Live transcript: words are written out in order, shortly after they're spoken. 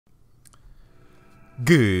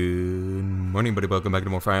Good morning, buddy. Welcome back to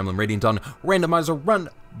more Fire Emblem Radiant on Randomizer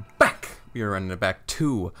Runback. We are running it back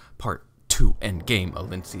to Part 2 Endgame,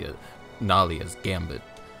 Alicia Nalia's Gambit.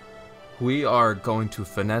 We are going to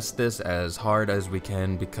finesse this as hard as we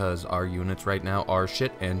can because our units right now are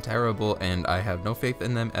shit and terrible, and I have no faith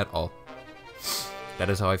in them at all. That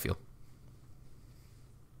is how I feel.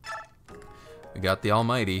 We got the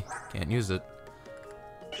Almighty. Can't use it.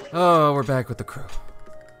 Oh, we're back with the crew.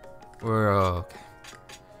 We're okay.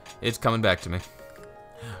 It's coming back to me.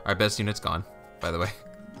 Our best unit's gone, by the way.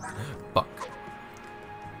 Fuck.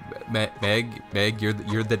 Meg,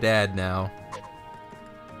 you're the dad now.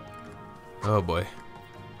 Oh boy.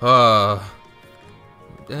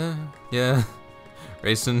 Yeah.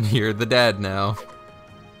 Racing, you're the dad now.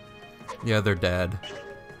 Yeah, they're dad.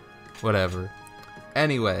 Whatever.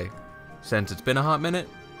 Anyway, since it's been a hot minute.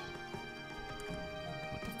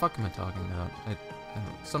 What the fuck am I talking about?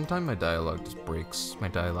 Sometimes my dialogue just breaks, my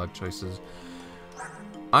dialogue choices.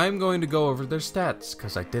 I'm going to go over their stats,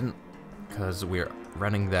 because we're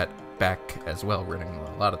running that back as well. We're running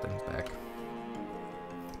a lot of things back.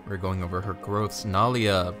 We're going over her growths.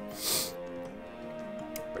 Nalia.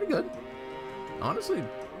 Pretty good. Honestly,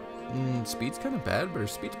 speed's kind of bad, but her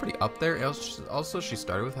speed's pretty up there. Also, she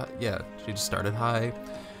started with high. Yeah, she just started high.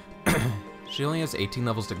 She only has 18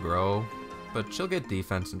 levels to grow. But she'll get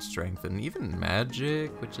defense and strength and even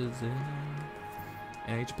magic, which is in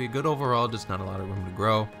HP. Good overall, just not a lot of room to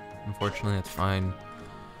grow. Unfortunately, that's fine.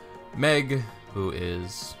 Meg, who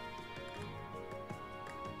is...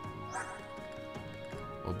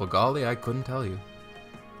 Well, Bagali, I couldn't tell you.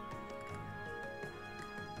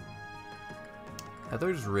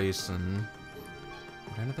 Heather's racing.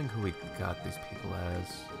 I'm trying to think who we got these people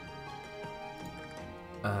as.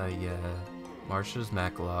 Yeah. Marsha's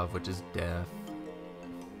Makalov, which is Death.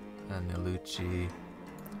 And Nelucci.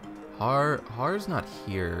 Har's not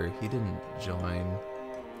here. He didn't join.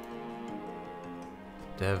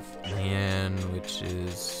 Dev Lian, which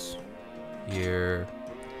is here.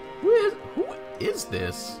 Who is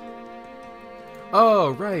this?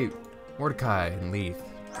 Oh, right. Mordecai and Leith.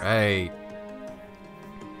 Right.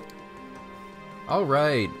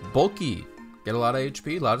 Alright. Bulky. Get a lot of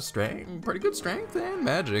HP, a lot of strength, pretty good strength and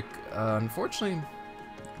magic. Unfortunately,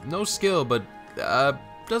 no skill, but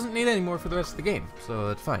doesn't need any more for the rest of the game, so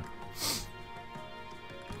that's fine.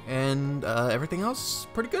 And everything else,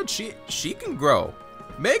 pretty good. She can grow.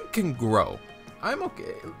 Meg can grow. I'm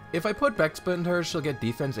okay. If I put Bexpa into her, she'll get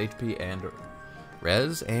defense, HP, and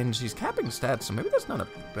res, and she's capping stats, so maybe that's not a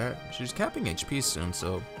bad... She's capping HP soon,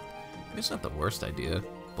 so maybe it's not the worst idea.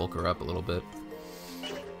 Bulk her up a little bit.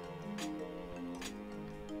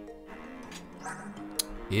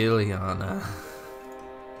 Ileana.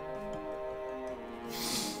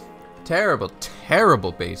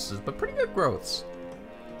 Terrible bases, but pretty good growths.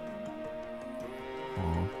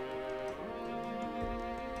 Oh.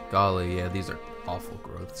 Golly, yeah, these are awful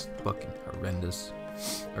growths. Fucking horrendous.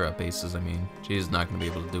 Or bases, I mean. She's not going to be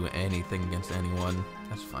able to do anything against anyone.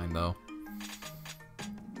 That's fine, though.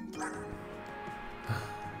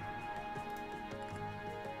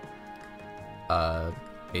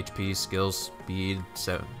 HP, skills, speed,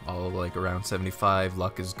 all like around 75.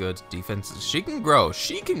 Luck is good. Defense, she can grow.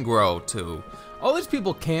 She can grow too. All these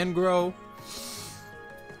people can grow,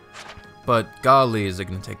 but golly, is it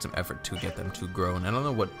going to take some effort to get them to grow? And I don't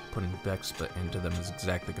know what putting Bexpa into them is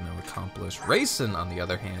exactly going to accomplish. Racing, on the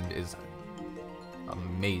other hand, is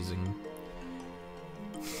amazing.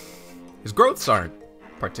 His growths aren't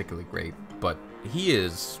particularly great, but he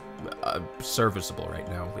is serviceable right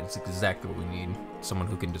now. It's exactly what we need. Someone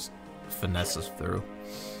who can just finesse us through,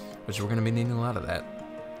 which we're going to be needing a lot of that.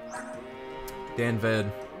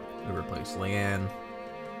 Danved, we replace Leanne.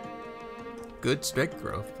 Good spec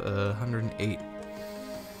growth, 108.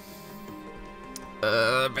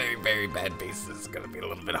 Very bad base is going to be a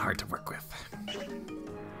little bit hard to work with.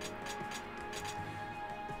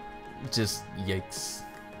 Just yikes.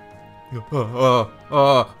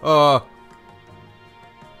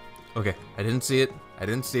 Okay, I didn't see it.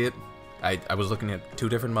 I was looking at 2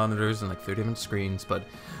 different monitors and like 3 different screens, but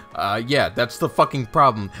yeah, that's the fucking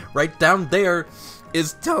problem. Right down there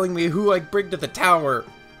is telling me who I bring to the tower.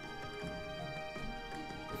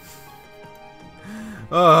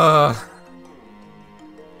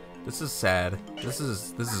 This is sad. This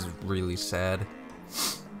is really sad.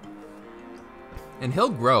 And he'll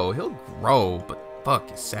grow, but fuck,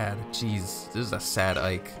 he's sad. Jeez, this is a sad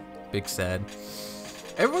Ike. Big sad.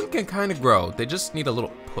 Everyone can kind of grow. They just need a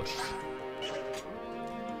little push.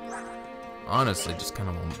 Honestly, just kind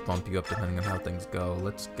of bump you up depending on how things go.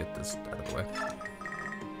 Let's get this out of the way.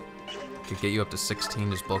 Could get you up to 16,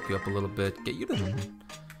 just bulk you up a little bit. Get you to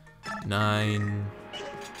 9.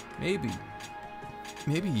 Maybe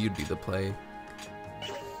you'd be the play.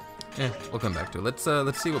 We'll come back to it. Let's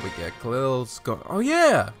see what we get. Khalil's going. Oh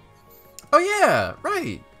yeah! Oh yeah!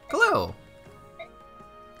 Right! Khalil!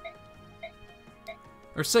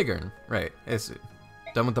 Or Sigrun, right. It's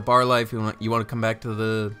done with the bar life. You want to come back to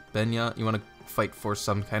the Benya? You want to fight for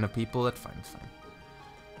some kind of people? That's fine, it's fine.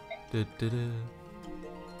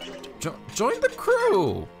 Join the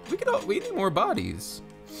crew! We need more bodies.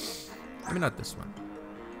 Maybe not this one.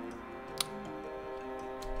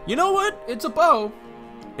 You know what? It's a bow.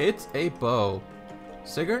 It's a bow.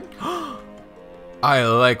 Sigrun? I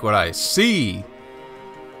like what I see.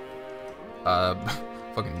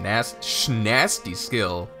 Fucking nasty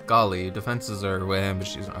skill. Golly, defenses are wham, but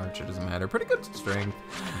she's an archer, doesn't matter. Pretty good strength.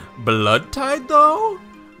 Blood-tied though?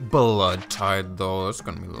 Blood-tied though, that's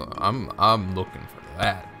gonna be. I'm looking for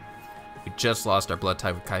that. We just lost our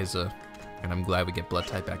blood-tied with Kai'Sa, and I'm glad we get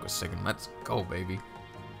blood-tied back with Sigrun. Let's go, baby.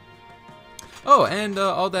 Oh, and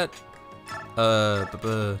all that.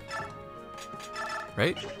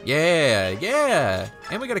 Right? Yeah.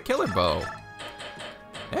 And we got a killer bow.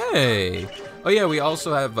 Hey. Oh yeah, we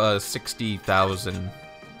also have 60,000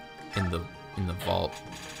 in the vault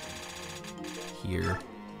here.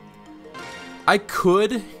 I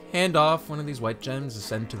could hand off one of these white gems to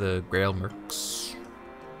send to the Grail Mercs.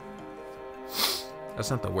 That's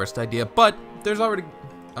not the worst idea, but there's already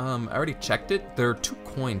I already checked it. There are 2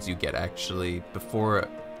 coins you get actually before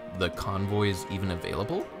the convoy is even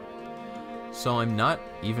available. So I'm not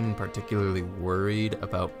even particularly worried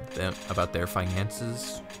about their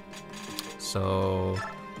finances. So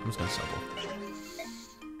I'm just gonna sell both.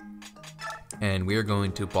 And we are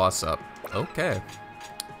going to boss up. Okay.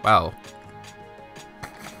 Wow.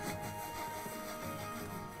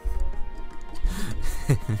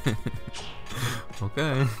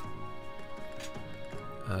 Okay.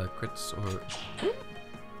 Crit sword.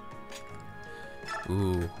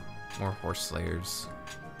 Ooh, more horse slayers.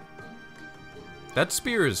 That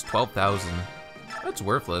spear is 12,000. That's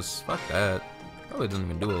worthless. Fuck that. Probably doesn't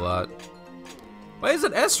even do a lot. Why is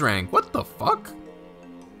it S rank? What the fuck?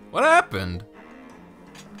 What happened?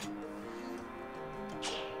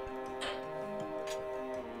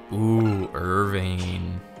 Ooh,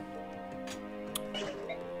 Irving.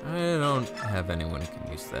 I don't have anyone who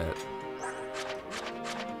can use that.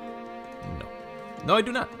 No. No, I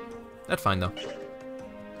do not. That's fine, though.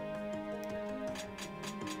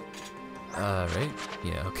 Right?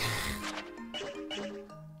 Yeah, okay.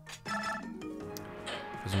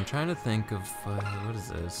 Because I'm trying to think of, what is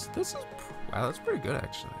this? This is, wow, that's pretty good,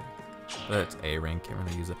 actually. That's A rank, can't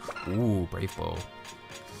really use it. Ooh, Brave Bow.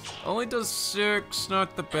 Only does 6,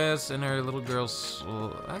 not the best, and our little girl's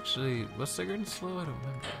slow. Actually, was Sigrun slow? I don't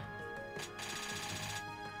remember.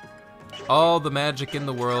 All the magic in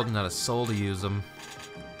the world, not a soul to use them.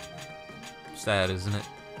 Sad, isn't it?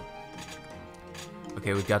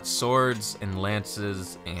 Okay, we've got swords and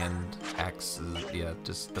lances and axes. Yeah,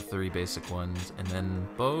 just the 3 basic ones. And then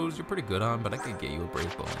bows you're pretty good on, but I could get you a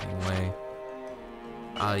brave bow anyway.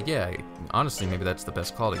 Yeah, honestly, maybe that's the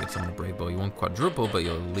best call to get someone a brave bow. You won't quadruple, but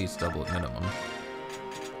you'll at least double at minimum.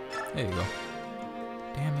 There you go.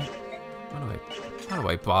 Damn it. How do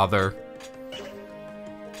I bother?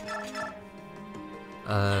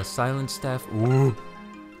 Silent staff. Ooh.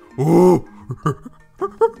 Ooh.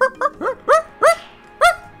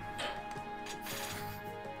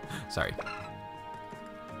 Sorry.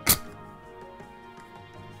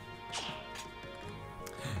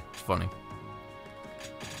 It's funny.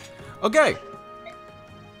 Okay.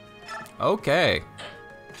 Okay.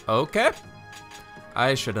 Okay.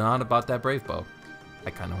 I should have not bought that brave bow. I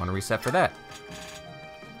kind of want to reset for that.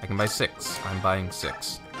 I can buy 6. I'm buying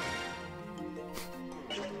 6.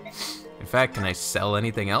 In fact, can I sell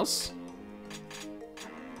anything else?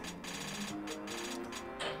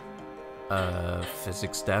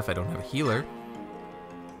 Physics staff, I don't have a healer.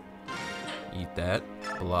 Eat that.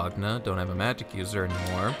 Bologna, don't have a magic user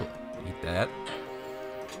anymore. Eat that.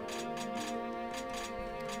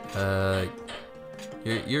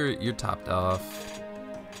 You're topped off.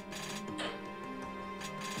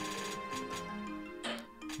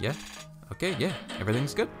 Yeah. Okay, yeah.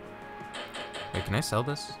 Everything's good. Wait, can I sell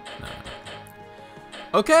this? No.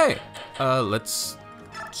 Okay. Let's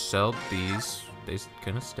sell these. They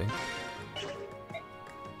kind of stink.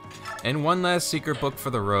 And one last secret book for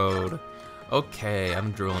the road. Okay,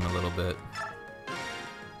 I'm drooling a little bit.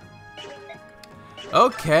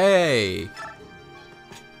 Okay.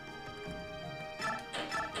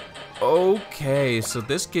 Okay, so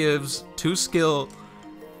this gives 2 skill,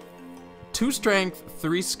 2 strength,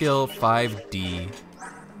 3 skill, 5D.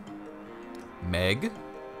 Meg,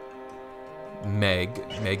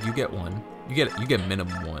 you get 1. You get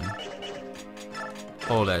minimum 1.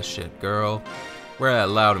 Hold that shit, girl. Wear that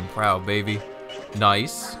loud and proud, baby.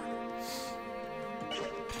 Nice.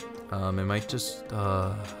 It might just, what do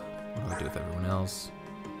I do with everyone else?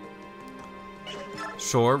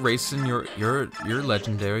 Sure, Racing, you're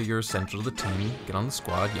legendary. You're essential to the team. Get on the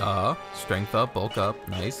squad, yeah. Strength up, bulk up,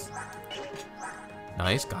 nice.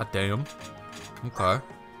 Nice, goddamn. Okay.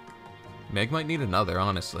 Meg might need another,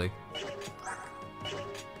 honestly.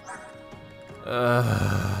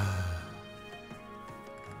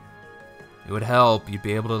 It would help. You'd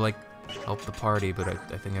be able to, like, help the party, but I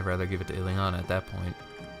think I'd rather give it to Ileana at that point.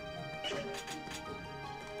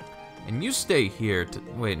 And you stay here to...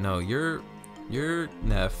 Wait, no, you're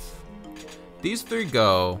Neff. These 3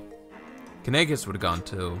 go. Kanegas would have gone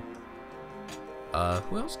too.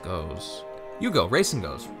 Who else goes? You go. Racing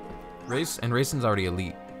goes. Racing's already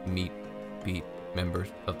elite beat member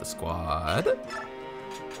of the squad. Did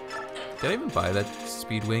I even buy that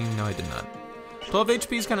speed wing? No, I did not. 12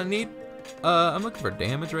 HP is kind of neat. I'm looking for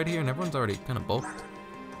damage right here, and everyone's already kind of bulked.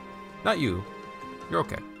 Not you. You're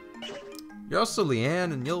okay. You're also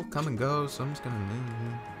Leanne, and you'll come and go, so I'm just gonna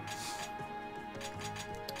leave.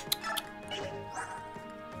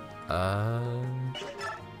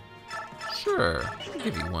 Sure. I'll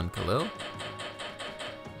give you 1, Khalil.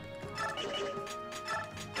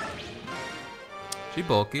 She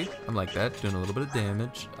bulky. I'm like that, doing a little bit of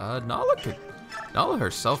damage. Nala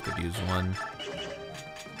herself could use 1.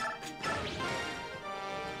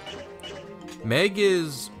 Meg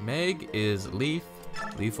is Leaf.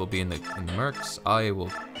 Leaf will be in the mercs. I will.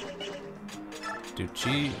 Dude,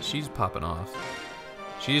 she's popping off.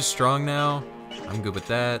 She's strong now. I'm good with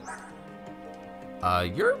that.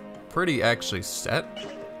 You're pretty actually set.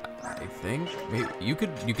 I think maybe you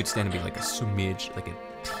could stand to be like a smidge, like a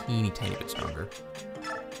teeny bit stronger.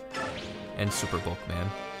 And super bulk, man.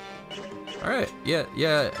 All right, yeah.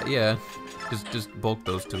 Just bulk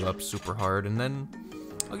those 2 up super hard, and then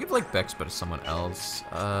I'll give like Bexpa to someone else.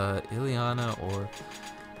 Ileana or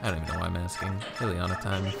I don't even know why I'm asking. Ileana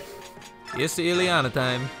time. Yes, Ileana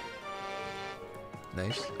time.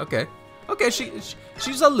 Nice. Okay. Okay,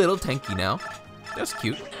 she's a little tanky now. That's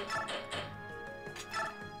cute.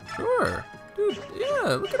 Sure. Dude,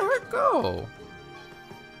 yeah, look at her go.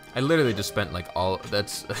 I literally just spent like all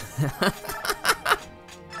that's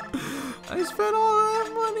I spent all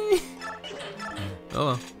that money.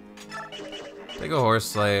 Oh. Take a Horse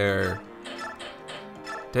Slayer.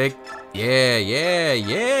 Take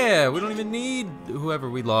yeah. We don't even need whoever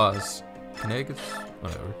we lost. Kanegas?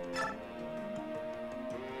 Whatever.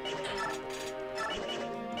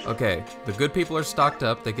 Okay, the good people are stocked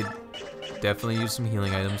up. They could definitely use some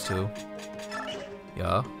healing items too.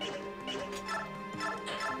 Yeah.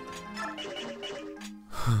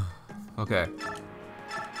 Okay.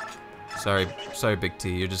 Sorry, Big T.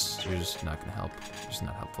 You're just not gonna help. You're just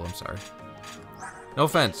not helpful. I'm sorry. No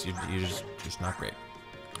offense. You're just not great.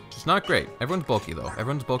 Just not great. Everyone's bulky though.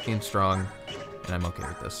 Everyone's bulky and strong, and I'm okay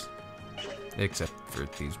with this, except for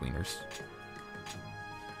these wieners.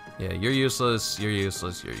 Yeah, you're useless. You're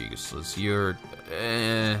useless. You're useless. You're,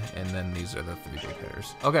 and then these are the 3 big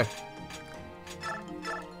hitters. Okay.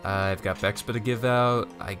 I've got Bexpa to give out.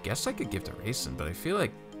 I guess I could give to Racing, but I feel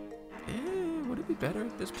like, would it be better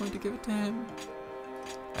at this point to give it to him?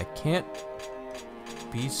 I can't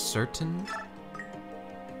be certain.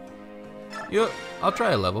 Yeah, I'll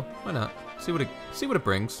try a level. Why not? See what it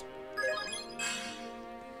brings.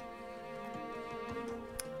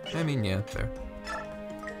 I mean, yeah, fair.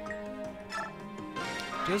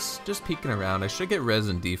 Just peeking around. I should get res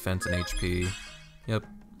and defense and HP. Yep.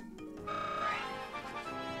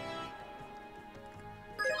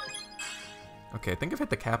 Okay, I think I've hit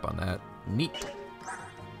the cap on that. Neat.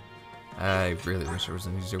 I really wish there was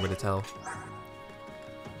an easier way to tell.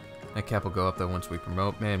 That cap will go up though once we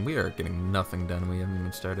promote. Man, we are getting nothing done. We haven't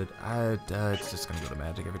even started. It's just gonna go to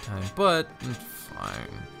magic every time, but it's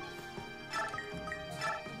fine.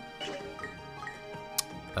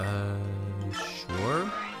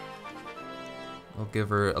 Sure. I'll give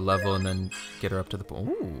her a level and then get her up to the point.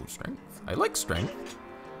 Ooh, strength. I like strength.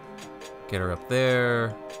 Get her up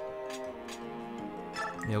there.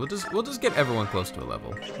 Yeah, we'll just get everyone close to a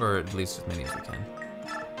level, or at least as many as we can.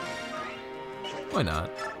 Why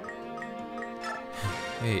not?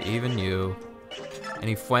 Hey, even you.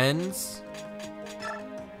 Any friends?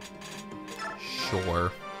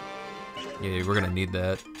 Sure. Yeah, we're gonna need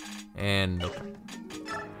that. And okay.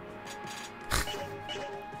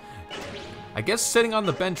 I guess sitting on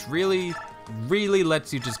the bench really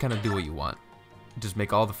lets you just kind of do what you want. just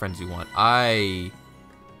make all the friends you want. I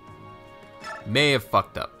may have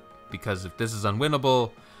fucked up, because if this is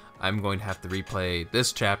unwinnable, I'm going to have to replay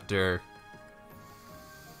this chapter.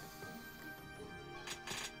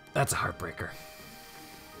 That's a heartbreaker.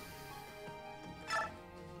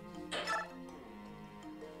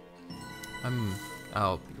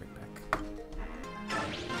 I'll be right back.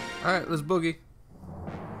 Alright, let's boogie.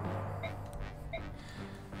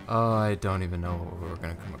 Oh, I don't even know what we're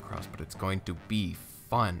gonna come across, but it's going to be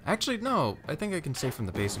fun. Actually, no, I think I can save from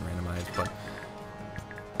the base and randomize, but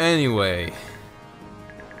anyway.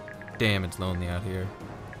 Damn, it's lonely out here.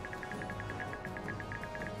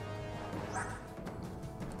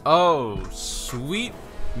 Oh, sweet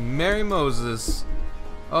Mary Moses.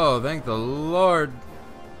 Oh, thank the Lord.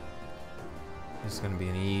 This is gonna be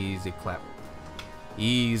an easy clap.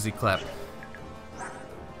 Easy clap.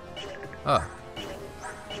 Oh.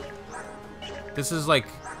 This is like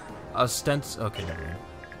a stents. Okay, never mind.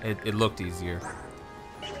 It looked easier.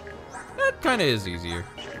 That kind of is easier.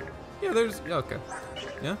 Yeah, there's. Okay.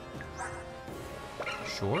 Yeah.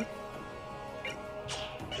 Sure.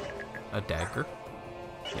 A dagger.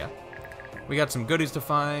 Yeah. We got some goodies to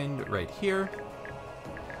find right here.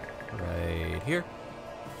 Right here.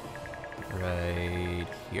 Right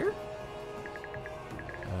here.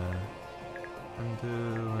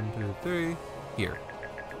 1, 2, 3. Here.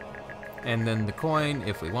 And then the coin,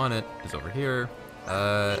 if we want it, is over here.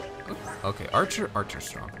 Okay, Archer's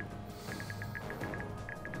strong.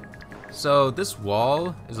 So this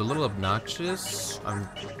wall is a little obnoxious,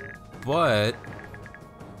 but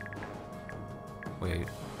wait.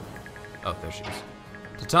 Oh, there she is.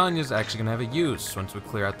 Titania's actually gonna have a use once we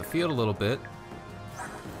clear out the field a little bit.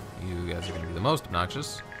 You guys are gonna be the most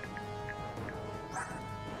obnoxious.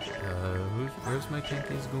 Where's my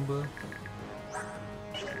tankiest Goomba?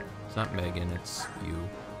 It's not Megan, it's you.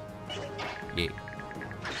 Yay.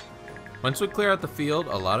 Once we clear out the field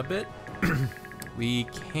a lot of it, we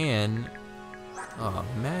can... Oh,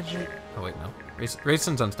 magic. Oh, wait, no.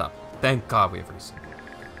 Racin's unstoppable. Thank God we have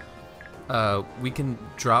Racin. We can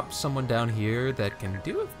drop someone down here that can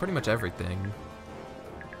do pretty much everything.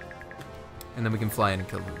 And then we can fly in and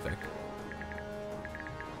kill Ludveck.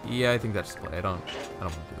 Yeah, I think that's the play. I don't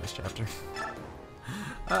want to do this chapter.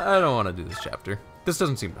 I don't want to do this chapter. This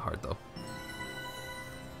doesn't seem hard, though.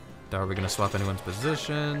 Are we going to swap anyone's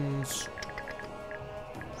positions?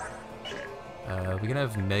 We can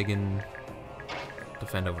have Megan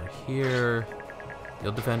defend over here.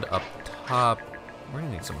 You'll defend up top. We're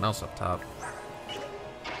going to need someone else up top.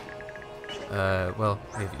 Well,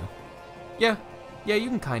 maybe you. Yeah. Yeah, you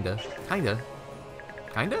can kinda. Kinda.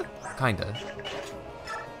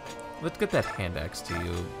 Let's get that hand axe to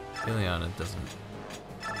you. Ileana doesn't...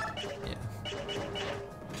 Yeah.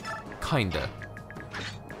 Kinda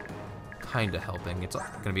helping. It's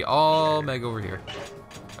gonna be all Meg over here.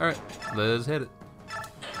 Alright, let's hit it.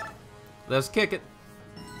 Let's kick it.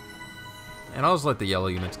 And I'll just let the yellow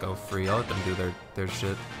units go free. I'll let them do their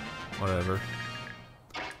shit. Whatever.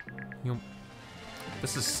 You know,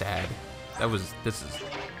 this is sad. This is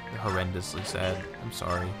horrendously sad. I'm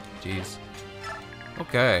sorry. Jeez.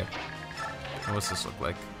 Okay. Now what's this look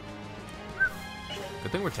like?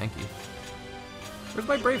 Good thing we're tanky. Where's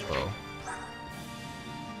my brave bow?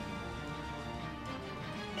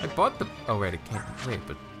 I bought the... Oh, wait, it can't... Wait,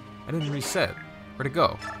 but I didn't reset. Where'd it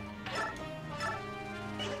go?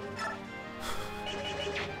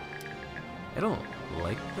 I don't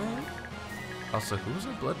like that. Also, who's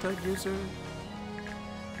a blood type user?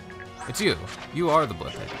 It's you. You are the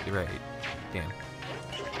blood type. You're right. Damn.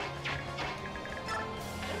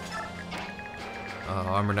 Oh,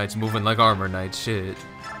 Armor Knight's moving like Armor Knight. Shit.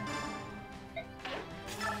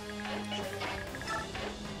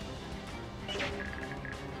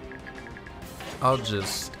 I'll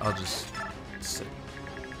just sit.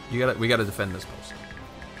 We gotta defend this post.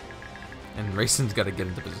 And Racin's gotta get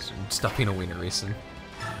into position. Stop being a wiener, Racin.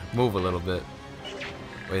 Move a little bit.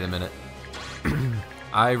 Wait a minute.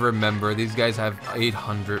 I remember these guys have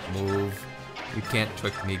 800 move. You can't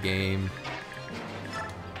trick me, game.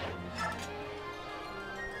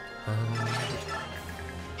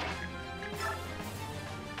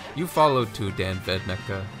 You follow too, Dan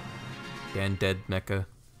Vedmecha. Dan Dead Mecha.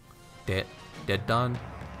 Dead Don?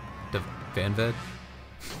 Van Ved?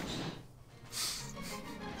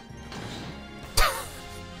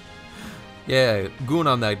 Yeah, goon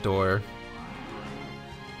on that door.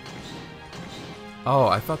 Oh,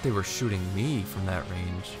 I thought they were shooting me from that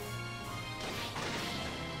range.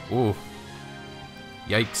 Ooh.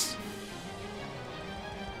 Yikes.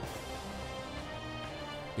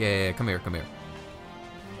 Yeah, come here.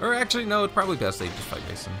 Or actually, no, it's probably best they just fight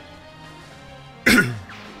Racin.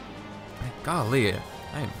 Golly,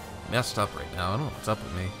 I am messed up right now. I don't know what's up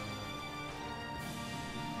with me.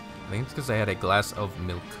 I think it's because I had a glass of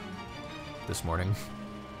milk this morning.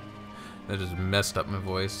 That just messed up my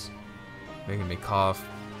voice, making me cough.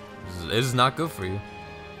 This is not good for you.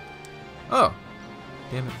 Oh,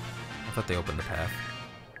 damn it. I thought they opened the path.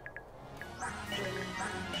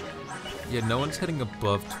 Yeah, no one's hitting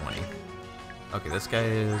above 20. Okay, this guy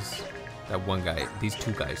is... That one guy. These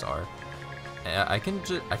two guys are. I can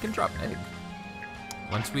drop Meg.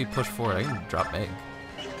 Once we push forward, I can drop Meg.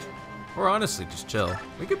 Or honestly, just chill.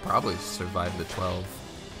 We could probably survive the 12.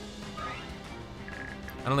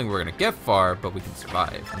 I don't think we're gonna get far, but we can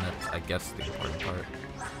survive. And that's, I guess, the important part.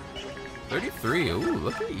 33. Ooh,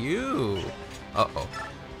 look at you. Uh-oh.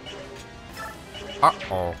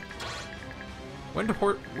 Uh-oh. When the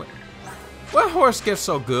horse... What horse gets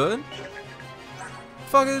so good?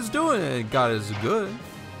 Fuck is doing it? God is good.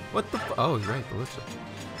 What the? Oh, you're right, Ballista.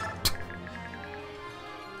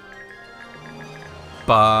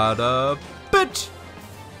 Bada bitch.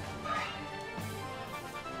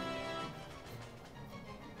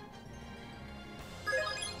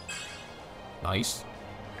 Nice.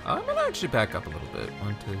 I'm gonna actually back up a little bit.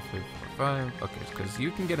 1, 2, 3, 4, 5. Okay, because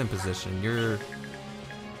you can get in position. You're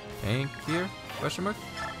tank here? Question mark.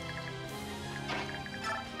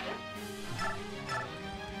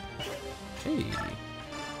 Hey.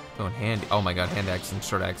 Going hand. Oh my god, hand axe and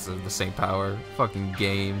short axe have the same power. Fucking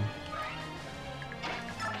game.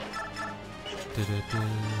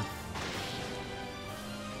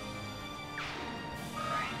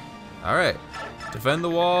 Alright. Defend the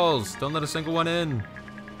walls. Don't let a single one in.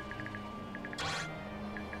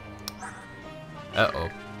 Uh-oh.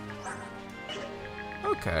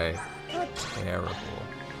 Okay. Not terrible.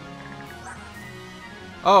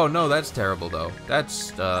 Oh, no, that's terrible, though.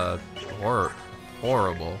 That's,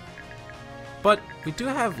 horrible. But we do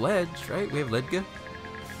have ledge, right? We have Ledge.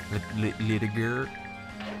 Lidger.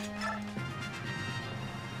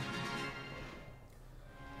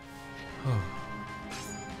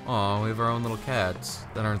 Oh, we have our own little cats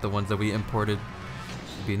that aren't the ones that we imported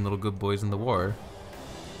being little good boys in the war.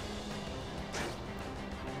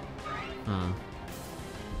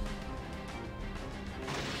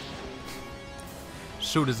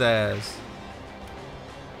 Shoot his ass.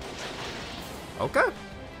 Okay.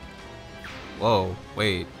 Whoa,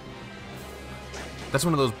 wait. That's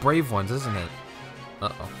one of those brave ones, isn't it?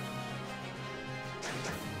 Uh-oh.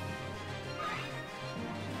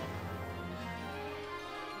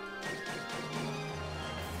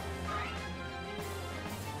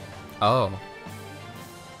 Oh.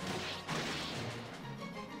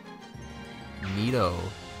 Neato.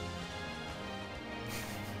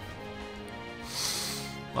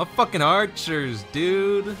 My fucking archers,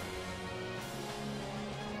 dude.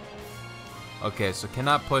 Okay, so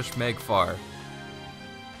cannot push Meg far.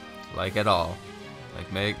 Like at all.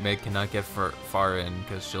 Like Meg cannot get far in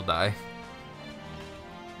because she'll die.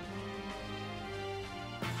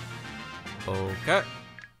 Okay.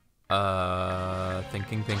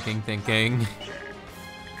 Thinking.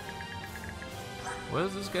 What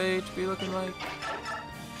is this guy HP looking like?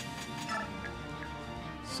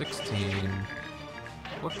 16.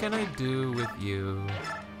 What can I do with you?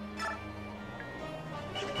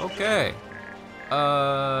 Okay. And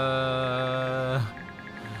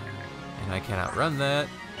I cannot run that.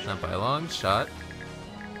 Not by a long shot.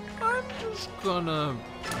 I'm just gonna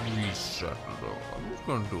reset though. I'm just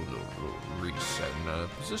gonna do a little reset and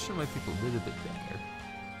position my people a little bit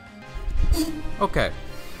better. Okay.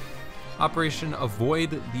 Operation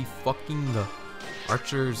Avoid the fucking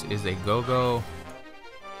archers is a go-go.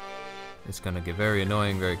 It's gonna get very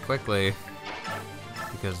annoying very quickly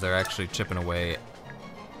because they're actually chipping away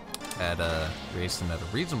at racing at a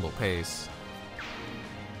reasonable pace.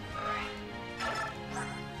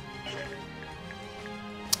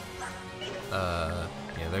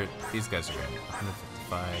 Yeah, these guys are getting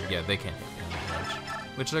 155. Yeah, they can't hit me on the edge,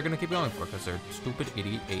 which they're gonna keep going for because they're stupid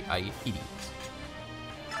idiot AI idiots.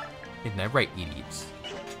 Isn't that right, idiots?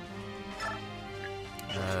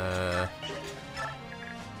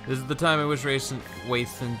 This is the time I wish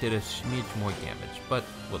Waithen did a smidge more damage, but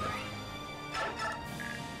we'll do.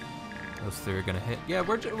 Those three are gonna hit. Yeah,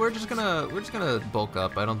 we're just gonna bulk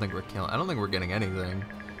up. I don't think we're killing. I don't think we're getting anything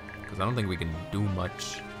because I don't think we can do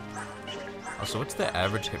much. Also, what's the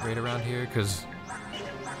average hit rate around here? Because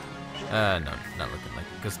no, not looking like.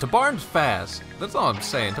 Because Tabarn's fast. That's all I'm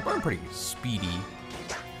saying. Tabarn's pretty speedy.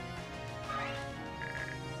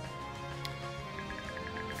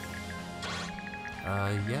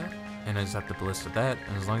 Yeah, and I just have to ballista that,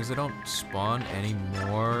 and as long as I don't spawn any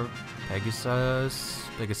more Pegasusy.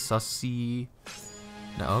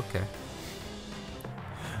 No, okay.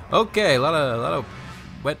 Okay, a lot of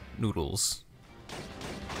wet noodles.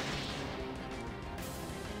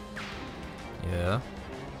 Yeah.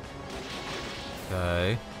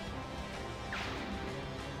 Okay.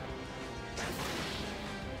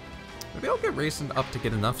 Maybe I'll get Racing up to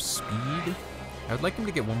get enough speed. I would like him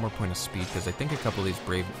to get one more point of speed because I think a couple of these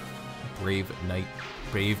brave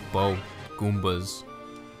bow Goombas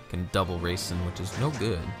can double Racing, which is no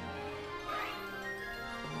good.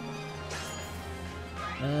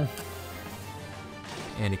 And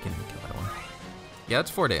he can even kill that one. Yeah,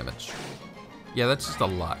 that's 4 damage. Yeah, that's just a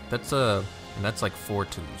lot. That's and that's like 4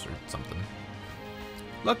 twos or something.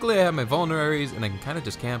 Luckily, I have my vulneraries and I can kind of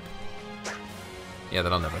just camp. Yeah,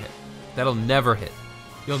 that'll never hit. That'll never hit.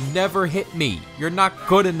 You'll never hit me. You're not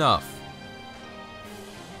good enough.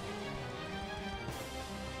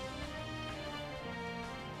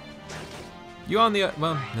 You on the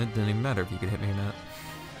well, it didn't even matter if you could hit me or not.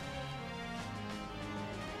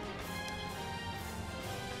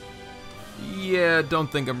 Yeah,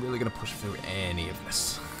 don't think I'm really gonna push through any of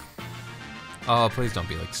this. Oh, please don't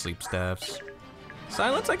be like sleep staffs.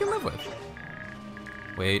 Silence I can live with.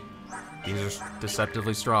 Wait, these are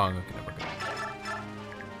deceptively strong. Okay, never go.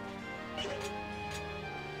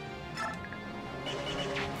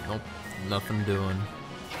 Nope, nothing doing.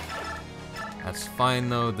 That's fine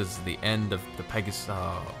though. This is the end of the Pegasus.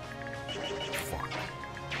 Oh, fuck.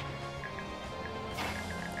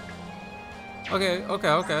 Okay,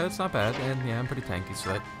 it's not bad. And yeah, I'm pretty tanky,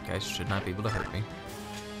 so that guy should not be able to hurt me.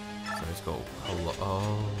 So let's go.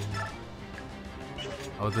 Hello.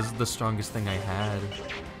 Oh, this is the strongest thing I had.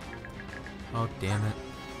 Oh, damn it.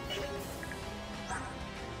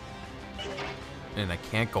 And I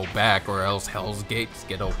can't go back or else Hell's Gates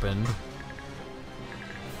get opened.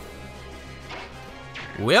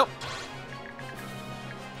 Well.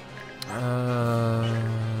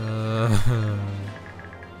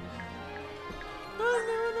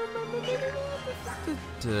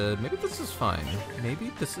 Maybe this is fine.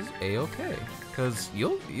 Maybe this is a-okay. Cause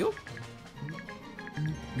you'll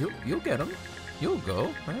get him. You'll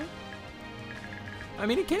go, right? I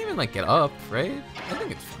mean, he can't even like get up, right? I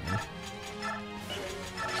think it's fine.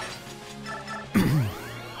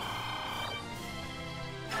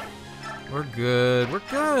 We're good. We're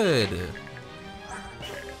good.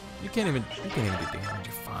 You can't even do damage.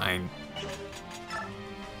 You're fine.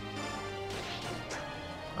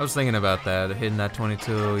 I was thinking about that, hitting that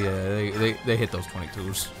 22. Yeah, they hit those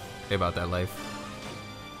 22s. They about that life.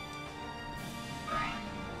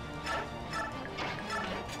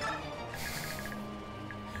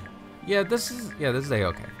 Yeah, this is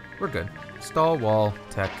a-okay. We're good. Stall, wall,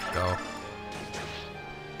 tech, go.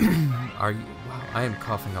 Are you? Wow, I am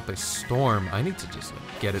coughing up a storm. I need to just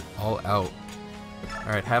like, get it all out.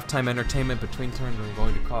 All right, halftime entertainment between turns. I'm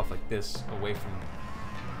going to cough like this away from.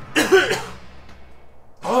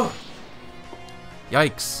 Oh!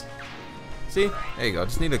 Yikes! See? There you go.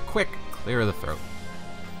 Just need a quick clear of the throat.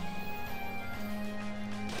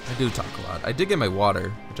 I do talk a lot. I did get my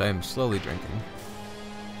water, which I am slowly drinking.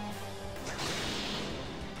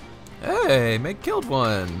 Hey, Meg killed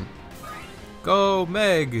one. Go,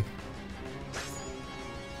 Meg.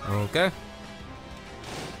 Okay.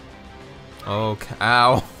 Okay.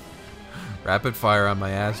 Ow. Rapid fire on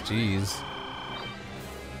my ass. Jeez.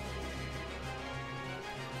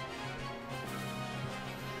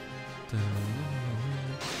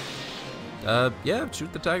 Yeah,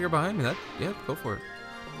 shoot the tiger behind me. Yeah, go for it.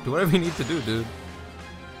 Do whatever you need to do, dude.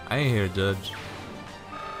 I ain't here to judge.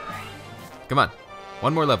 Come on.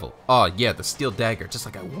 One more level. Oh, yeah, the steel dagger, just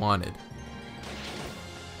like I wanted.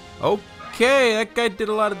 Okay, that guy did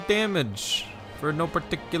a lot of damage for no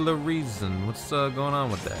particular reason. What's going on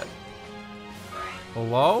with that?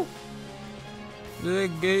 Hello?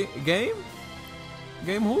 Game?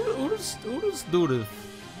 Game? Who does do this?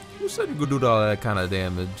 Who said you could do all that kind of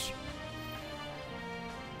damage?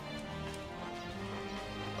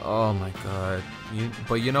 Oh my god.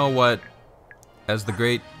 But you know what? As the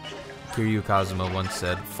great Kiryu Kazuma once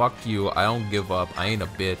said, fuck you, I don't give up, I ain't a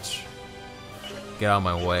bitch. Get out of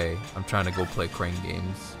my way. I'm trying to go play crane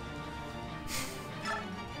games.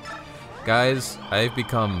 Guys, I've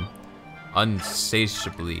become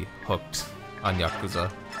unsatiably hooked on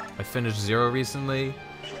Yakuza. I finished 0 recently.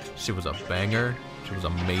 She was a banger. She was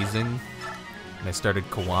amazing. And I started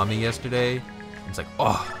Kiwami yesterday. It's like,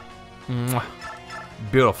 oh, mwah,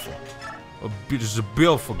 beautiful. It's a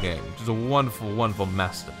beautiful game. It's a wonderful, wonderful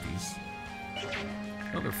masterpiece.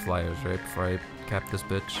 Other flyers, right, before I cap this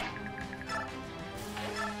bitch.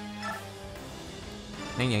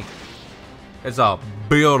 It's a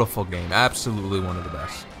beautiful game. Absolutely one of the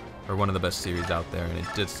best. Or one of the best series out there. And it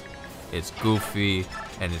just It's goofy,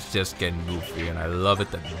 and it's just getting goofy, and I love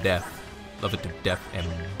it to death. Love it to death and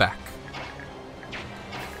back.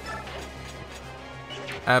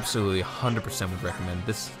 Absolutely 100% would recommend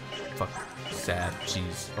this. Fuck, sad,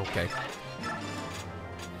 jeez, okay.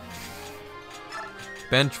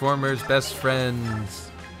 Benchwarmers, best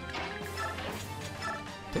friends.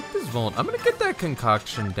 Take this Volt. I'm gonna get that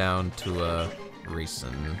concoction down to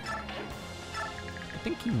Racing. I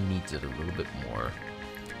think he needs it a little bit more.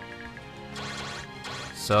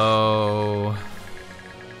 So,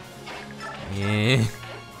 yeah.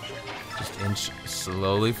 Just inch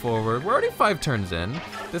slowly forward. We're already 5 turns in.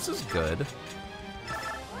 This is good.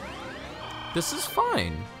 This is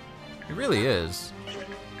fine. It really is.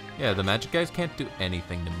 Yeah, the magic guys can't do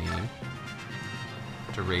anything to me.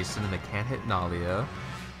 To Racing, and they can't hit Nalia.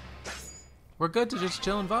 We're good to just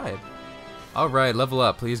chill and vibe. Alright, level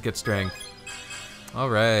up. Please get strength.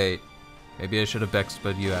 Alright. Maybe I should have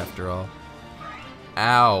Bexped you after all.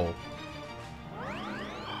 Ow.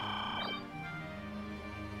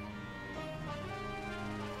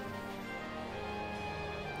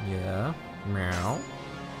 Yeah. Meow.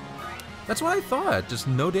 That's what I thought. Just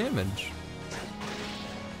no damage.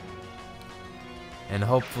 And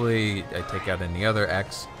hopefully I take out any other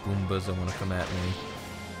axe Goombas that want to come at me.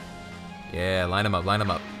 Yeah, line them up, line them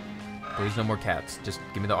up. Please no more cats. Just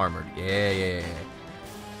give me the armored. Yeah.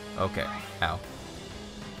 Okay. Ow.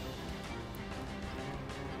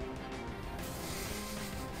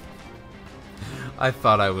 I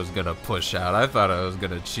thought I was gonna push out. I thought I was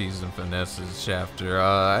gonna cheese and finesse his shafter.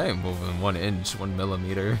 I ain't moving 1 inch, 1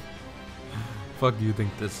 millimeter. Fuck do you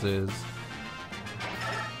think this is?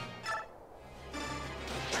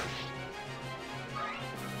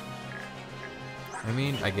 I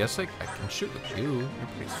mean, I guess I can shoot with you. You're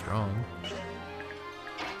pretty strong.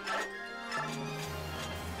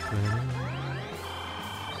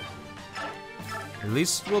 At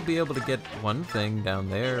least we'll be able to get one thing down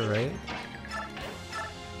there, right?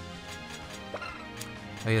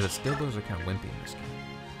 Oh yeah, the skill bows are kind of wimpy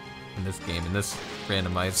in this game. In this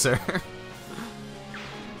randomizer.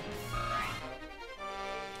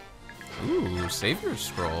 Ooh, Savior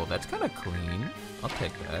Scroll. That's kind of clean. I'll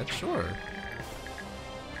take that, sure.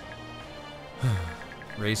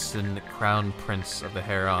 Racing, Crown Prince of the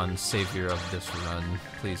Heron, Savior of this run.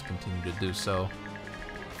 Please continue to do so.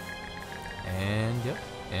 And, yep.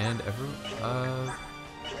 And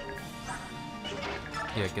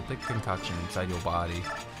yeah, get the concoction inside your body.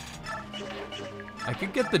 I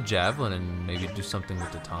could get the Javelin and maybe do something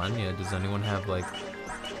with the Tanya. Does anyone have, like,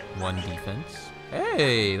 1 defense?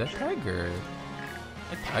 Hey, that tiger.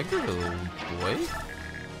 That tiger, little boy.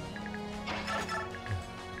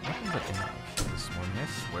 Nothing but damage this morning, I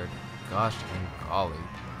swear to gosh and golly.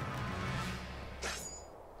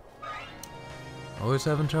 Always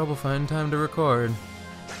having trouble finding time to record.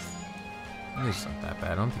 It's not that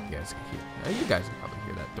bad. I don't think you guys can hear. You guys can probably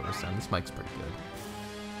hear that door sound. This mic's pretty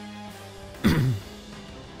good.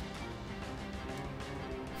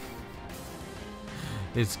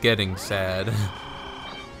 It's getting sad.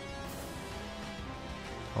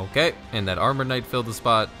 Okay, and that Armor Knight filled the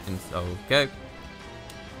spot. And okay.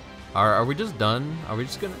 Are we just done? Are we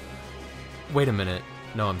just gonna... Wait a minute.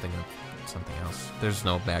 No, I'm thinking of something else. There's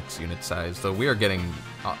no max unit size, though. We are getting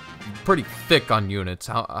pretty thick on units.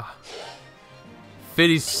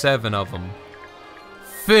 57 of them.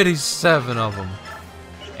 57 of them.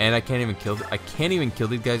 And I can't even kill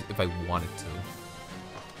these guys if I wanted to.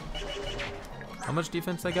 How much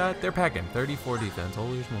defense I got? They're packing 34 defense.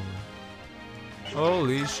 Holy shit.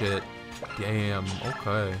 Holy shit. Damn.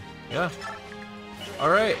 Okay. Yeah. All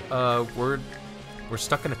right. We're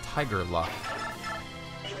stuck in a tiger lock.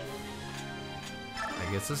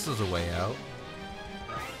 I guess this is a way out.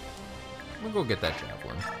 I'm gonna go get that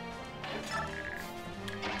javelin.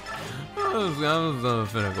 I'm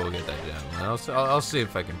finna go get that javelin. I'll see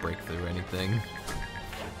if I can break through anything.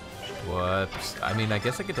 What? I mean, I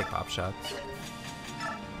guess I could take pop shots.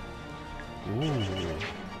 Ooh.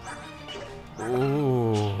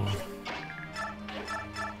 Ooh.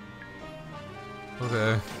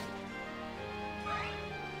 Okay.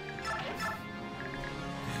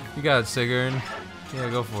 You got it, Sigrun. Yeah,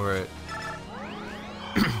 go for it.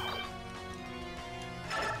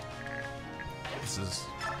 This is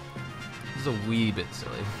a wee bit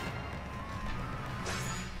silly.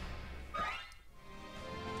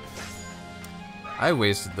 I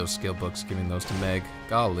wasted those skill books giving those to Meg.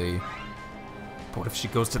 Golly. But what if she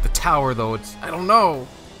goes to the tower, though? I don't know.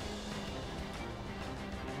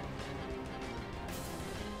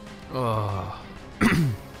 Oh.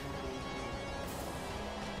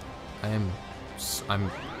 I'm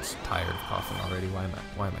tired of coughing already. Why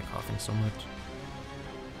am I coughing so much?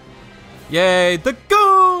 Yay, the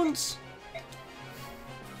goons!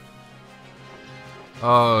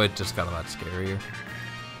 Oh, it just got a lot scarier.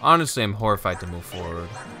 Honestly, I'm horrified to move forward.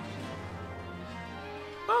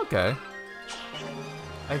 Okay.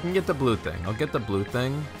 I can get the blue thing. I'll get the blue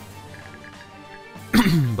thing.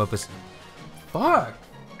 But this... Fuck!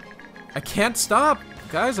 I can't stop!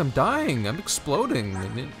 Guys, I'm dying. I'm exploding.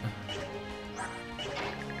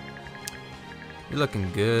 You're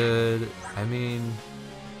looking good. I mean...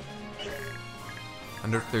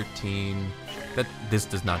 Under 13. This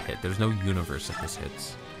does not hit. There's no universe that this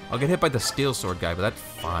hits. I'll get hit by the steel sword guy, but that's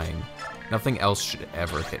fine. Nothing else should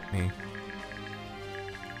ever hit me.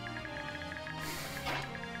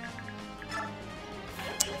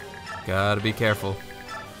 Gotta be careful.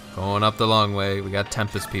 Going up the long way. We got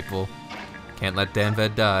Tempest people. Can't let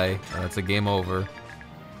Danved die. That's a game over.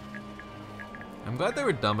 I'm glad they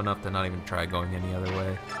were dumb enough to not even try going any other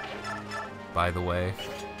way. By the way.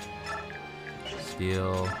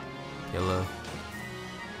 Steel. Killer.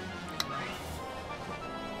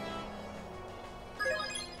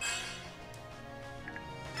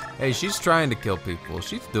 Hey, she's trying to kill people.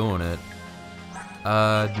 She's doing it.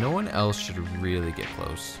 No one else should really get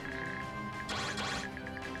close.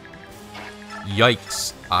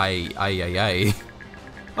 Yikes. Aye.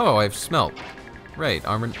 Oh, I've smelt. Right,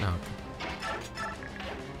 armor. No.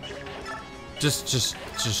 Just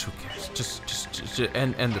who cares? Just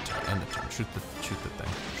end the turn. Shoot the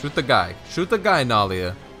thing. Shoot the guy. Shoot the guy,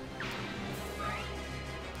 Nalia.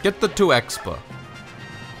 Get the 2 expa.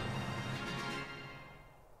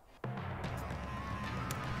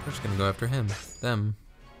 We're just gonna go after him. Them.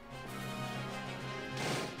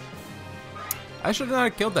 I should not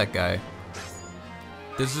have killed that guy.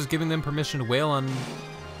 This is giving them permission to wail on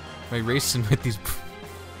my racing with these.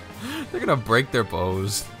 They're gonna break their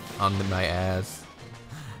bows on my ass.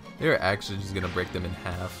 They're actually just gonna break them in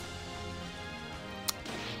half.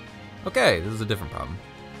 Okay, this is a different problem.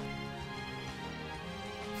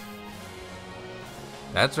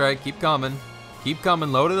 That's right, keep coming. Keep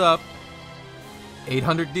coming, load it up.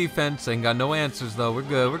 800 defense, ain't got no answers though. We're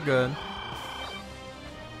good.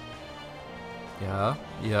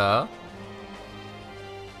 Yeah.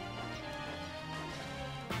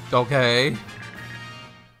 Okay.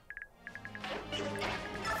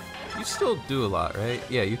 You still do a lot, right?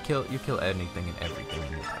 Yeah, you kill anything and everything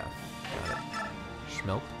in your path. Got it.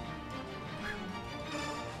 Schmelp.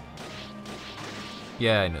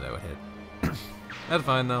 Yeah, I knew that would hit. That's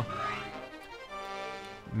fine though.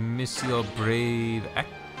 Monsieur Brave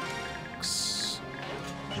X.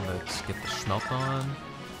 Let's get the Schmelp on.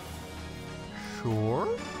 Sure.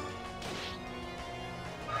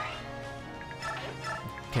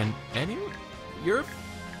 Can anyone? You're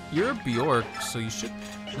a Bjork, so you should.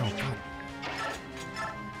 No, God.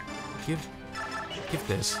 Give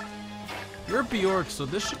this. You're a Bjork, so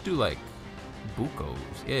this should do like Bukos.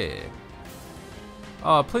 Yeah.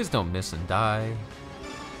 Oh, please don't miss and die.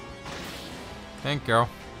 Thank you.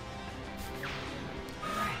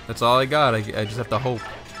 That's all I got. I just have to hope.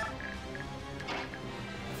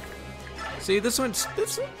 See, this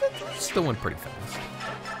still went pretty fast.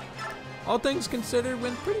 All things considered,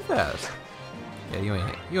 went pretty fast. Yeah,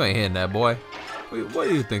 you ain't hitting that, boy. What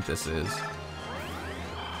do you think this is?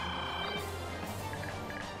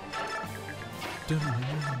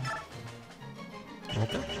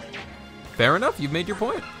 Okay. Fair enough. You've made your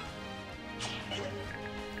point.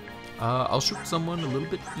 I'll shoot someone a little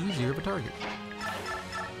bit easier of a target.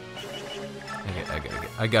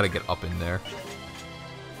 I gotta get up in there.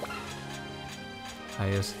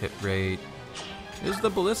 Highest hit rate is the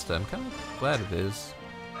ballista. I'm kind of glad it is.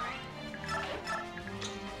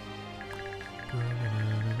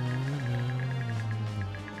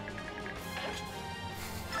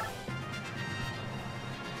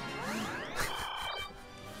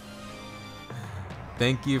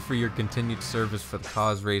 Thank you for your continued service for the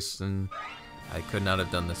cause, race, and I could not have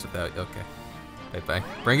done this without you. Okay. Bye.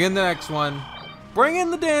 Bring in the next one. Bring in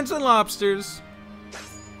the dancing lobsters.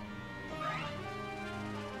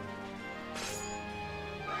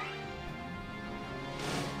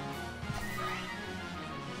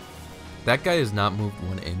 That guy has not moved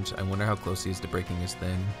 1 inch. I wonder how close he is to breaking his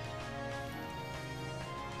thing.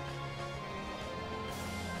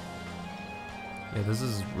 Yeah, this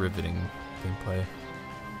is riveting gameplay.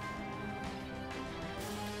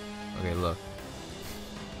 Okay, look.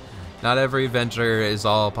 Not every adventure is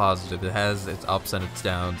all positive. It has its ups and its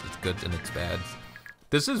downs, its goods and its bads.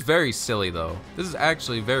 This is very silly, though. This is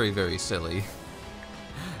actually very, very silly.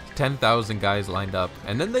 10,000 guys lined up,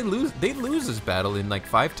 and then they lose this battle in like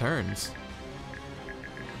 5 turns.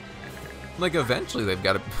 Like, eventually they've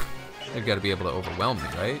got to be able to overwhelm me,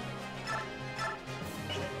 right?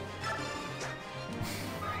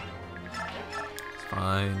 It's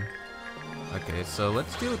fine. Okay, so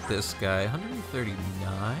let's deal with this guy.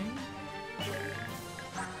 139?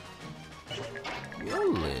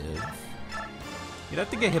 You'll live. You'd have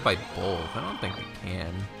to get hit by both. I don't think we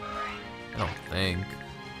can. I don't think.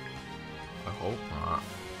 I hope not.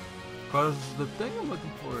 Because the thing I'm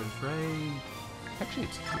looking for is right... Actually,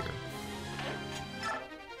 it's here.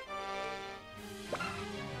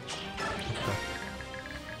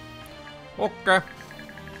 Okay. Okay.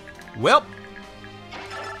 Well.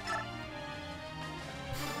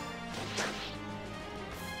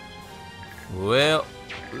 Well,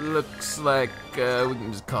 looks like we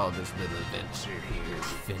can just call this little adventure here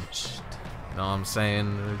finished. You know what I'm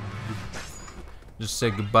saying? Just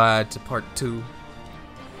say goodbye to part 2.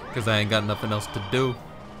 Because I ain't got nothing else to do.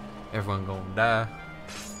 Everyone gonna die.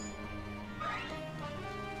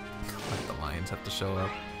 Like the lions have to show up.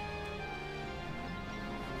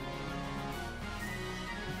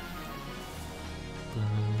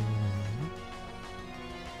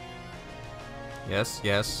 Yes,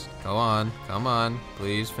 yes. Go on. Come on.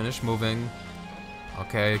 Please finish moving.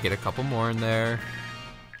 Okay, get a couple more in there.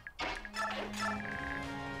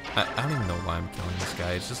 I don't even know why I'm killing this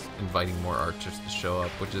guy. It's just inviting more archers to show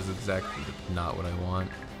up, which is exactly not what I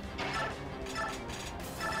want.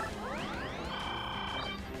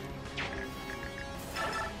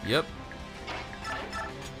 Yep.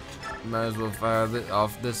 Might as well fire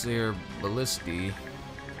off this here ballisty.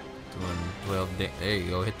 Doing 12 damage. There you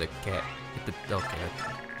go. Hit the cat. Hit the. Okay.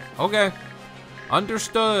 Okay.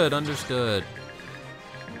 Understood. Understood.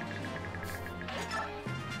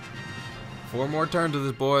 4 more turns of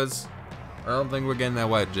this, boys. I don't think we're getting that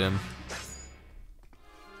white gem.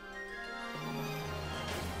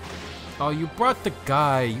 Oh, you brought the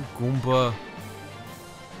guy, you Goomba.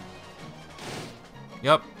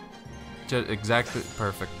 Yep. Just exactly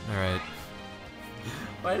perfect. Alright.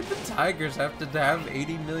 Why did the Tigers have to have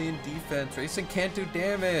 80 million defense? Racing can't do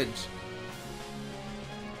damage.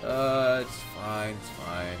 It's fine, it's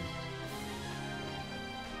fine.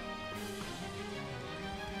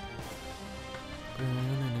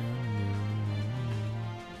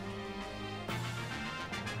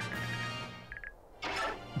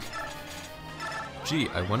 Gee,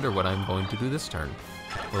 I wonder what I'm going to do this turn.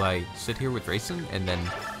 Will I sit here with Racing and then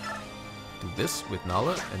do this with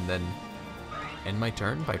Nala and then end my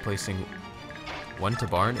turn by placing 1 to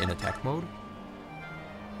Barn in attack mode?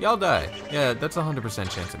 Yeah, I'll die. Yeah, that's a 100%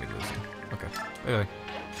 chance of me losing. Okay. Bye-bye.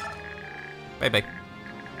 Bye-bye.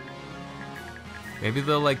 Maybe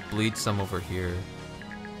they'll, like, bleed some over here.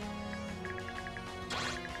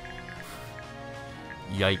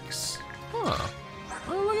 Yikes. Huh.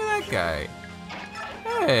 Oh, look at that guy.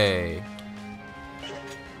 Hey.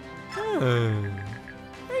 Hey.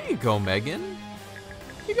 There you go, Megan.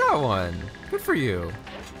 You got one. Good for you.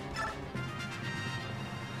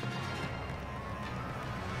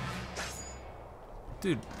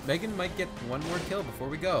 Dude, Megan might get 1 more kill before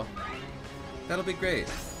we go. That'll be great.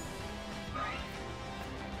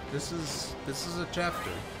 This is a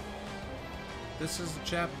chapter. This is a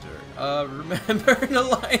chapter. Remember to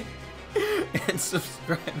like and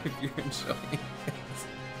subscribe if you're enjoying this.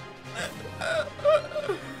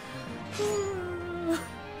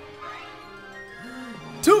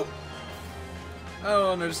 Two. I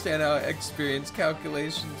don't understand how experience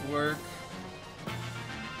calculations work.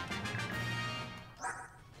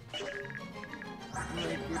 I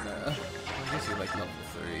guess you like level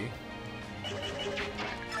 3.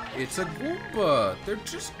 It's a Goomba. They're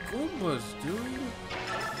just Goombas, dude.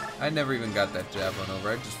 I never even got that javelin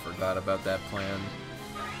over. I just forgot about that plan.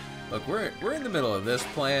 Look, we're in the middle of this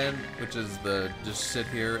plan, which is the just sit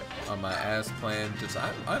here on my ass plan. Just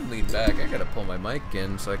I'm leaned back. I gotta pull my mic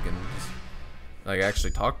in so I can just, like,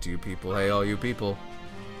 actually talk to you people. Hey, all you people.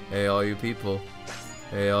 Hey, all you people.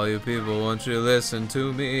 Hey, all you people. Won't you listen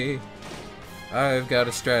to me? I've got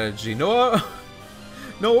a strategy. No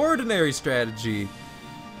ordinary strategy.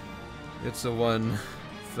 It's a one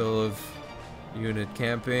full of unit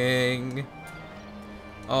camping.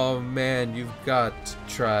 Oh man, you've got to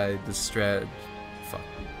try the strat. Fuck.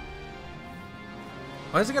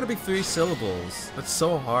 Why has it gotta be 3 syllables? That's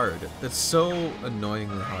so hard. That's so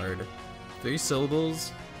annoyingly hard. 3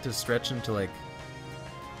 syllables to stretch into like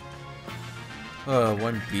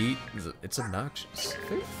 1 beat. It's obnoxious.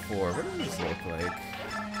 34. What does this look like?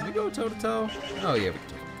 Can we go toe to toe? Oh yeah, we can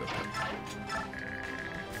go toe to toe.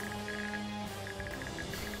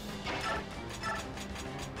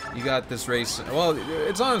 You got this race. Well,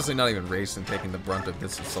 it's honestly not even racing taking the brunt of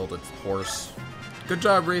this assault. It's horse Good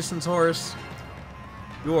job, Raisins horse.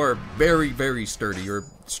 You are very, very sturdy. You're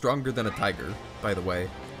stronger than a tiger, by the way.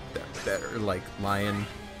 That like, lion.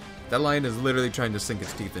 That lion is literally trying to sink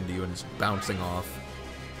its teeth into you and it's bouncing off.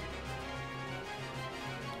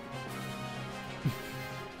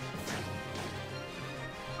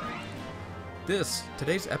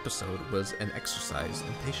 Today's episode was an exercise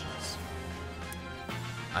in patience.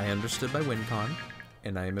 I understood my win con,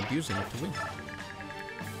 and I am abusing it to win.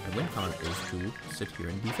 My win con is to sit here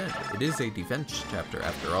and defend. It is a defense chapter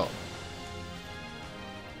after all.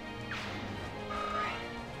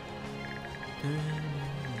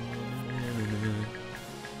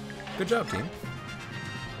 Good job, team.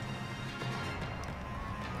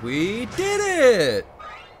 We did it!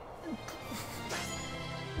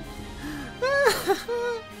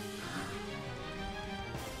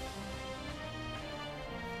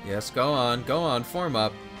 Yes, go on, form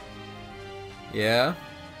up. Yeah?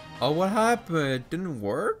 Oh, what happened? It didn't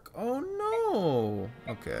work? Oh no!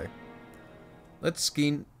 Okay. Let's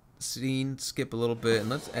skip a little bit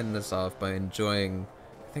and let's end this off by enjoying...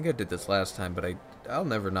 I think I did this last time, but I'll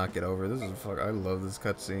never not get over it. This is I love this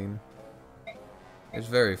cutscene. It's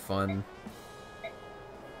very fun.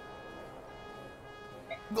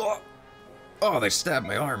 Oh, they stabbed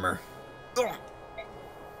my armor. Ugh.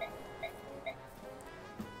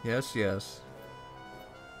 Yes, yes.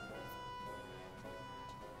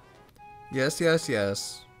 Yes, yes,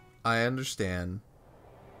 yes. I understand.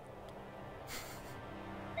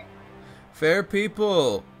 Fair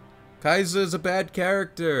people. Kaiser is a bad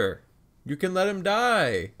character. You can let him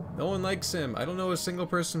die. No one likes him. I don't know a single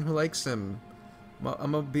person who likes him.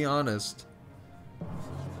 I'm gonna be honest.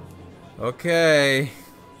 Okay.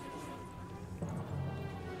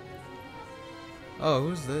 Oh,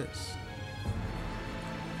 who's this?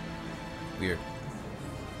 Weird.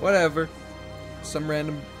 Whatever. Some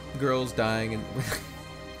random girls dying and...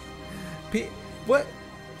 What?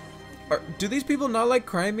 Do these people not like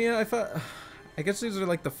Crimea? I guess these are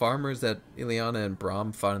like the farmers that Ileana and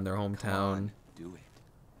Brahm fought in their hometown. Come on, do it.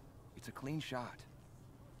 It's a clean shot.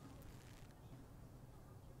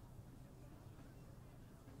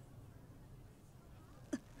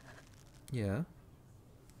 Yeah.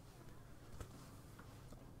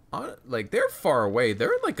 Like, they're far away.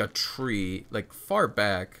 They're like a tree, like far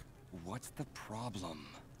back. What's the problem?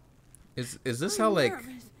 Is this how like...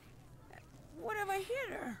 What if I hit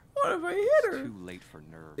her? What if I hit her? It's too late for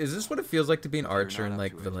nerves. Is this what it feels like to be an archer in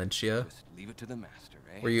like Valencia? Just leave it to the master,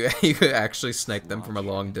 eh? Where you could actually snipe them from a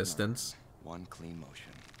long distance? One clean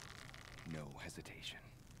motion. No hesitation.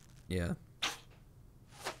 Yeah.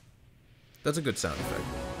 That's a good sound effect.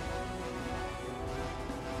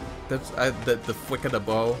 That's the flick of the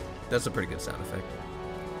bow. That's a pretty good sound effect.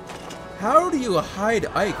 How do you hide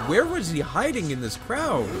Ike? Where was he hiding in this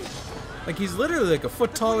crowd? Like, he's literally like a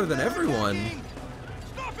foot taller than everyone.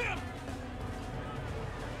 Stop him!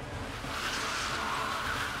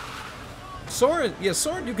 Soren, yeah,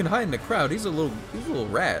 Soren, you can hide in the crowd. He's a little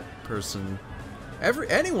rat person.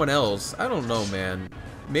 Anyone else, I don't know, man.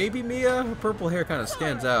 Maybe Mia, her purple hair kind of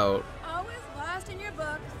stands out. Always lost in your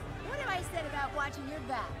books. What have I said about watching your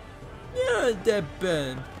back? Yeah, that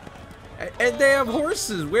Ben. And they have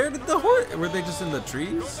horses. Where did the horse? Were they just in the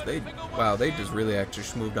trees? Wow, they just really actually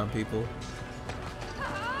schmooved on people.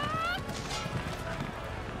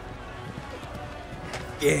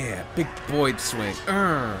 Yeah, big Boyd swing.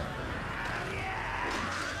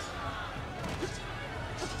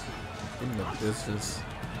 In the business.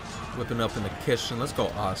 Whipping up in the kitchen. Let's go,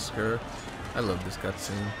 Oscar. I love this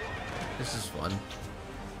cutscene. This is fun.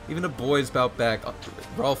 Even the boys bout back.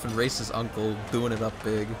 Rolf and Race's uncle doing it up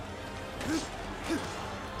big.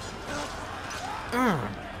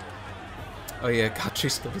 Oh yeah, Gotcha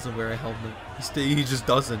still doesn't wear a helmet. He just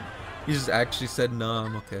doesn't. He just actually said, "No,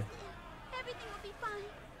 I'm okay." Everything will be fine.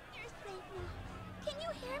 You're safe now. Can you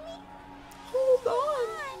hear me? Hold on.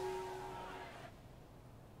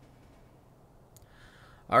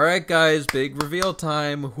 Alright guys, big reveal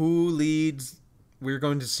time. Who leads? We're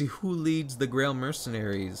going to see who leads the Grail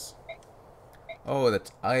Mercenaries. Oh,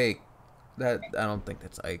 that's Ike. I don't think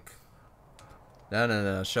that's Ike.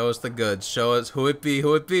 No. Show us the goods. Show us who it be.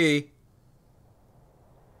 Who it be?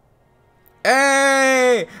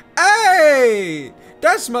 Hey! Hey!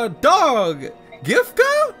 That's my dog!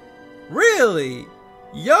 Gifka? Really?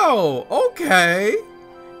 Yo, okay.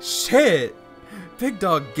 Shit. Big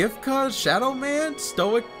dog Gifka? Shadow Man?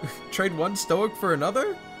 Stoic? Trade one Stoic for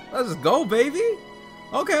another? Let's go, baby.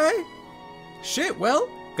 Okay. Shit, well,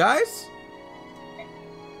 guys.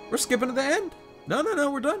 We're skipping to the end.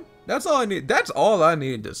 No, we're done. That's all I need. That's all I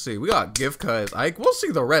needed to see. We got Gifka as Ike. We'll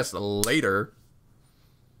see the rest later.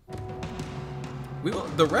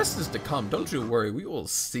 The rest is to come. Don't you worry. We will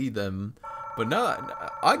see them. But now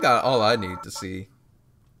I got all I need to see.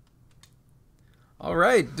 All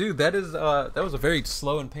right, dude. That was a very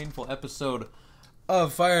slow and painful episode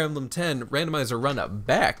of Fire Emblem 10 Randomizer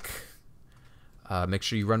Runback. Make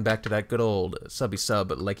sure you run back to that good old subby sub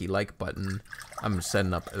likey like button. I'm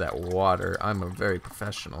setting up that water. I'm a very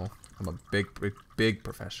professional. I'm a big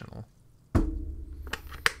professional.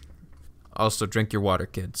 Also, drink your water,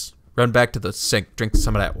 kids. Run back to the sink, drink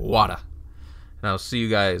some of that water. And I'll see you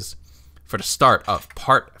guys for the start of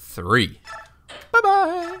part 3.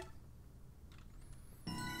 Bye-bye!